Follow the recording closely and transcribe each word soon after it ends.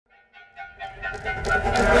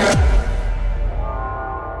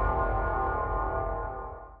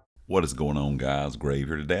What is going on, guys? Grave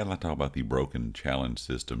here. Today I'd like to talk about the broken challenge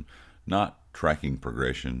system not tracking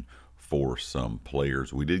progression for some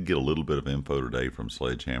players. We did get a little bit of info today from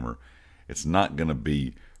Sledgehammer. It's not going to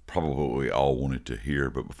be probably what we all wanted to hear,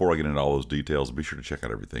 but before I get into all those details, be sure to check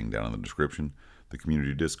out everything down in the description, the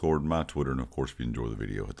community Discord, my Twitter, and of course if you enjoy the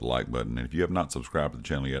video, hit the like button. And if you have not subscribed to the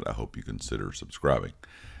channel yet, I hope you consider subscribing.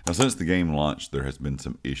 Now, since the game launched, there has been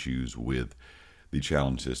some issues with the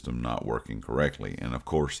challenge system not working correctly, and of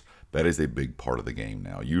course that is a big part of the game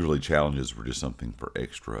now. Usually challenges were just something for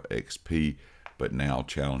extra XP, but now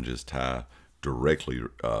challenges tie directly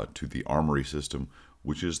to the armory system,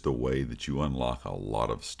 which is the way that you unlock a lot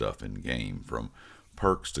of stuff in game, from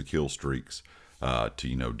perks to kill streaks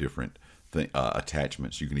to different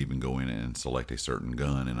attachments. You can even go in and select a certain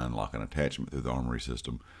gun and unlock an attachment through the armory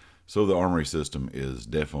system. So the armory system is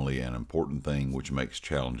definitely an important thing, which makes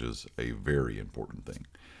challenges a very important thing.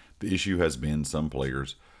 The issue has been some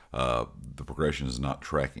players, the progression is not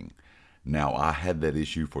tracking. Now, I had that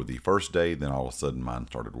issue for the first day, then all of a sudden mine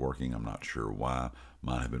started working. I'm not sure why.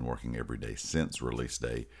 Mine have been working every day since release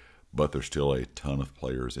day, but there's still a ton of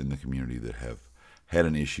players in the community that have had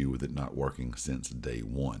an issue with it not working since day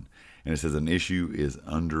one. And it says an issue is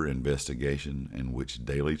under investigation in which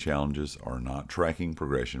daily challenges are not tracking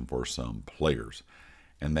progression for some players.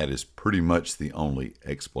 And that is pretty much the only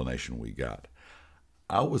explanation we got.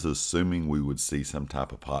 I was assuming we would see some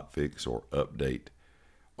type of hotfix or update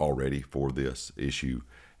already for this issue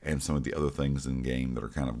and some of the other things in game that are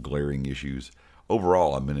kind of glaring issues.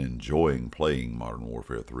 Overall, I've been enjoying playing Modern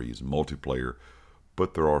Warfare 3's multiplayer,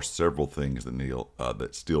 but there are several things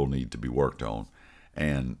that still need to be worked on,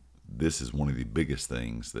 and this is one of the biggest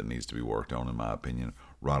things that needs to be worked on, in my opinion,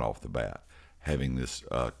 right off the bat. Having this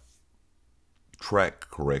track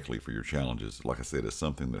correctly for your challenges, like I said, is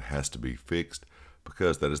something that has to be fixed,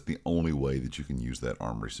 because that is the only way that you can use that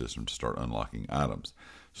armory system to start unlocking items.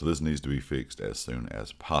 So this needs to be fixed as soon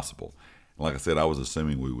as possible. And like I said, I was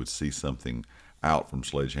assuming we would see something out from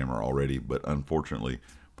Sledgehammer already, but unfortunately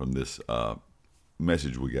from this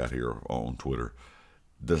message we got here on Twitter,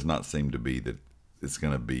 does not seem to be that it's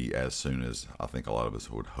going to be as soon as I think a lot of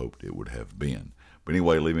us would hoped it would have been. But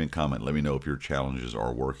anyway, leave me a comment. Let me know if your challenges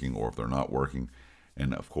are working or if they're not working.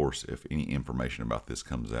 And of course, if any information about this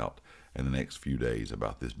comes out in the next few days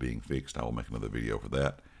about this being fixed, I will make another video for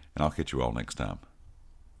that. And I'll catch you all next time.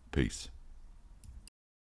 Peace.